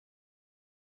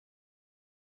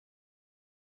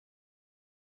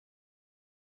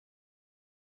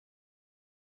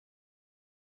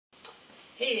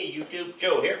Hey YouTube,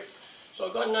 Joe here. So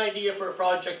I got an idea for a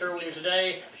project earlier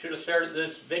today. I should have started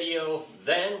this video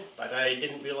then, but I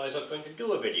didn't realize I was going to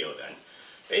do a video then.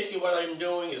 Basically what I'm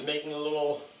doing is making a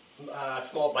little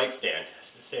small bike stand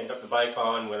to stand up the bike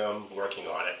on when I'm working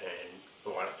on it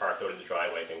and want it parked out in the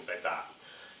driveway, things like that.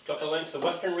 Got the lengths of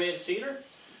western red cedar,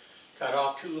 cut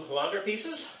off 2 longer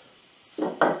pieces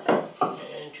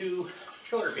and 2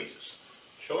 shorter pieces.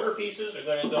 Shorter pieces are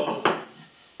going to go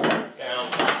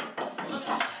down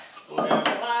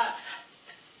flat.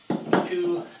 There's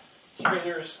 2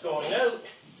 stringers going out.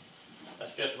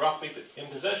 That's just roughly in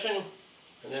position.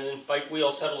 And then the bike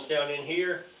wheel settles down in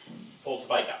here, pulls the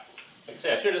bike up. Like I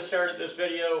said, I should have started this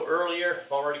video earlier.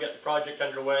 I've already got the project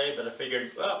underway, but I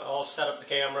figured, well, I'll set up the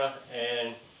camera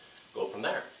and go from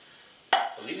there.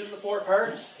 So these are the 4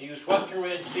 parts. I used western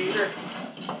red cedar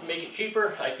to make it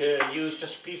cheaper. I could use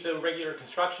just a piece of regular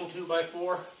construction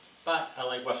 2x4, but I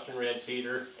like western red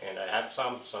cedar and I have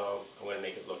some, so I'm going to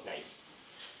make it look nice.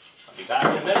 I'll be back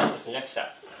in a minute. That's the next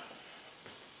step.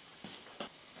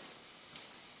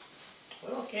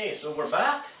 Okay, so we're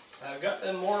back. I've got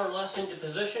them more or less into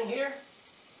position here.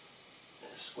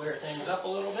 Square things up a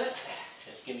little bit.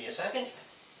 Just give me a second.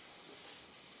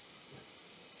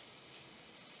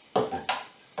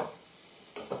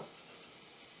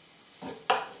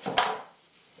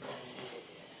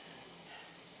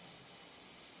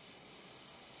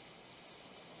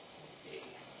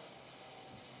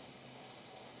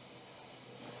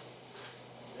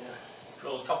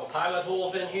 Drill a couple pilot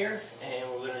holes in here, and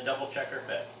we're going to double check our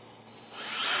fit.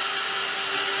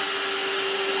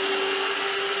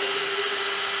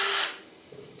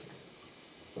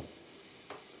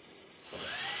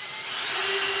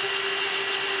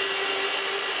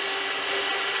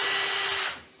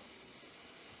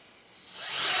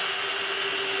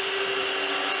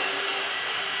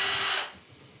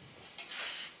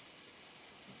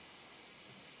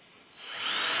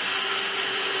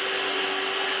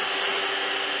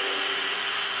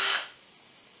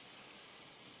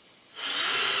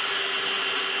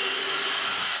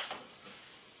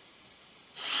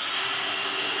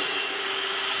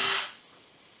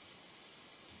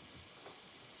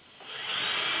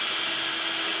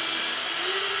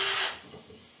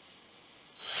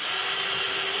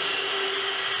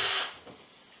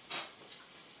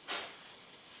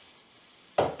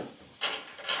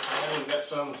 We've got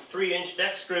some 3-inch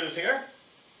deck screws here.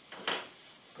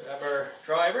 Grab our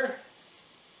driver.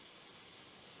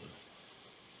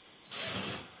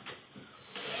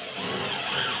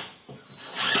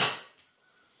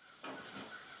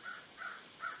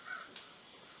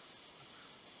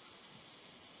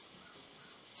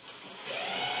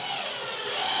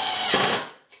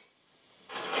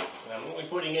 And I'm only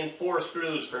putting in 4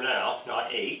 screws for now,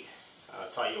 not 8. I'll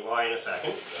tell you why in a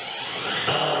second.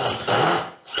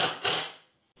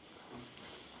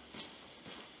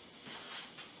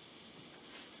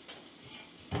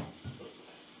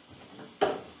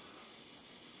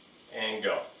 And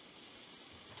go.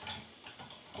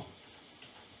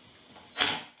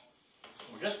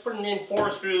 We're just putting in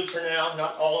 4 screws for now,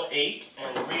 not all 8,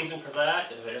 and the reason for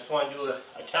that is I just want to do a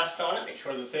test on it, make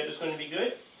sure the fit is going to be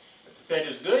good. If the fit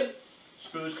is good,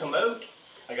 screws come out.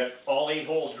 I got all 8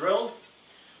 holes drilled,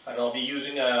 and I'll be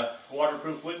using a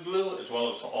waterproof wood glue as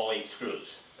well as all 8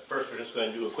 screws. But first we're just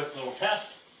going to do a quick little test,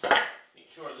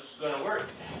 make sure this is going to work.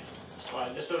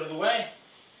 Slide this out of the way.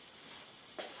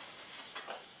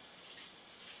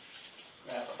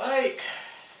 Grab a bike.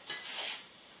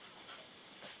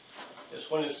 This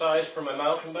one is sized for my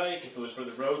mountain bike. If it was for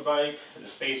the road bike, the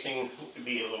spacing would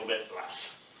be a little bit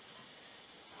less.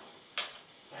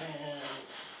 And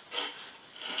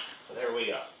so there we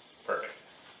go. Perfect.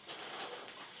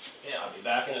 Yeah, I'll be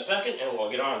back in a second and we'll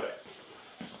get on to it.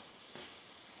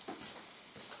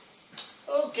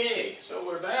 Okay, so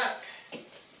we're back.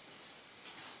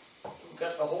 We've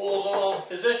got the holes all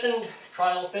positioned,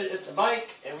 trial fit at the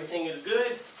bike, everything is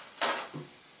good.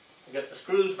 I got the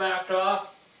screws backed off.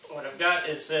 What I've got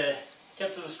is the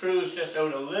tips of the screws just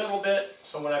out a little bit,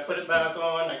 so when I put it back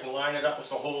on I can line it up with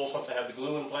the holes once I have the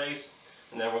glue in place,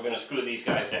 and then we're going to screw these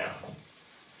guys down.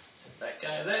 Set that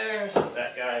guy there, set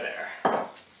that guy there. A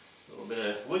little bit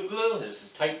of wood glue. This is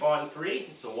Type Bond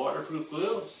 3, it's a waterproof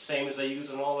glue, it's the same as I use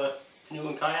in all the canoe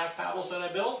and kayak paddles that I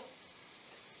build.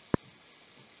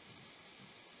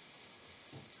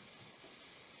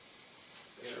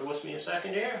 Bear with me a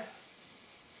second here.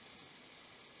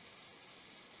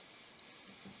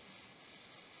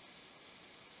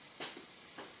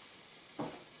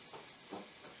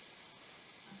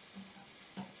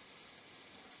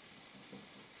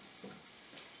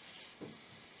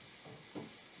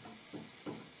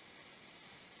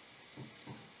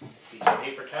 Use a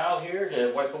paper towel here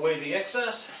to wipe away the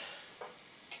excess.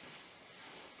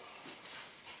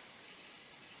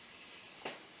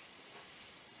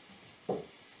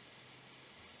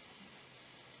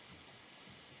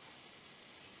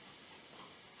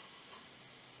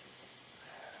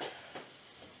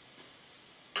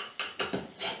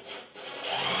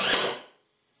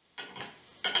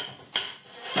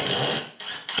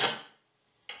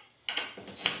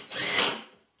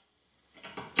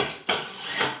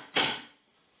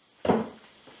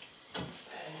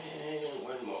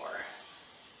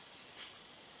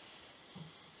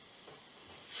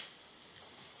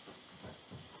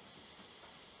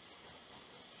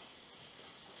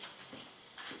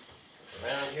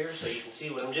 Around here so you can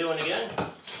see what I'm doing again.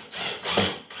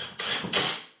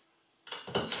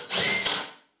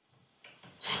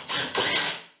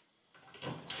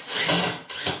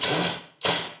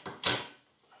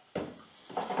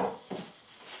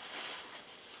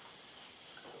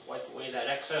 Wipe away that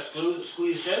excess glue that's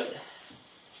squeezed out.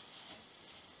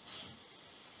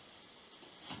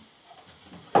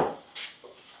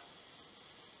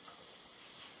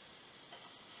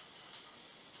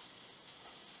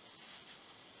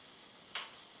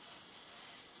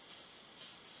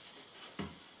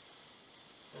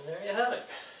 And there you have it.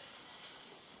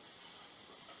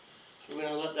 So we're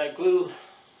going to let that glue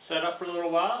set up for a little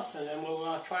while, and then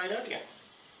we'll try it out again.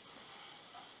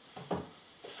 A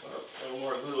little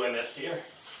more glue I missed here.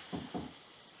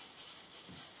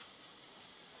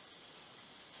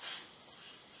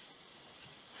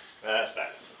 That's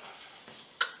better.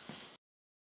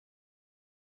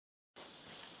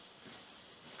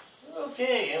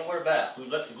 Okay, and we're back. We've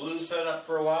let the glue set up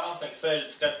for a while. Like I said,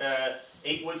 it's got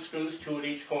 8 wood screws, 2 at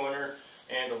each corner,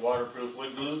 and a waterproof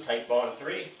wood glue, Type Bond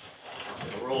 3.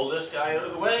 We'll roll this guy out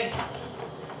of the way.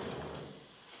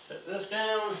 Set this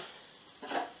down.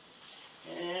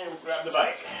 And we'll grab the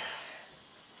bike.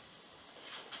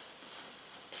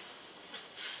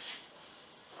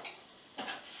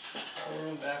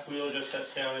 And back wheel just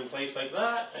sets down in place like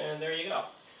that, and there you go.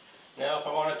 Now if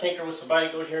I want to tinker with the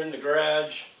bike out here in the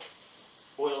garage,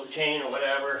 oil the chain or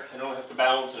whatever, I don't have to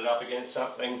balance it up against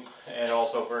something, and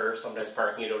also for sometimes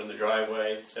parking it out in the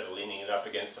driveway instead of leaning it up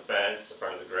against the fence, the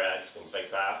front of the garage, things like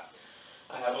that.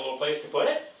 I have a little place to put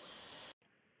it.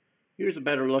 Here's a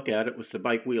better look at it with the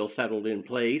bike wheel settled in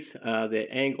place. The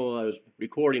angle I was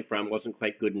recording from wasn't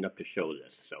quite good enough to show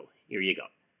this, so here you go.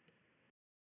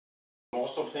 I'm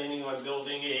also planning on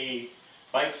building a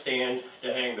bike stand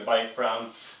to hang the bike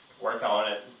from, work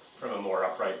on it from a more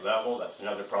upright level. That's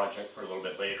another project for a little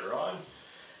bit later on.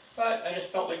 But I just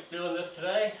felt like doing this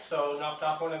today, so knocked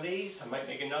off one of these. I might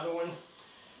make another one.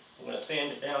 I'm going to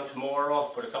sand it down tomorrow,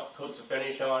 put a couple coats of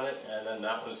finish on it, and then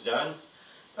that one's done.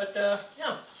 But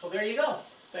yeah, so there you go.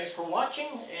 Thanks for watching,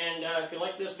 and if you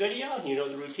like this video, and you know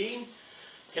the routine,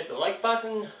 hit the like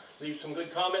button, leave some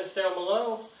good comments down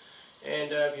below,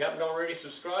 and if you haven't already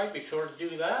subscribed, be sure to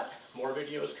do that. More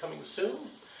videos coming soon,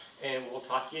 and we'll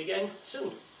talk to you again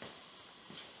soon.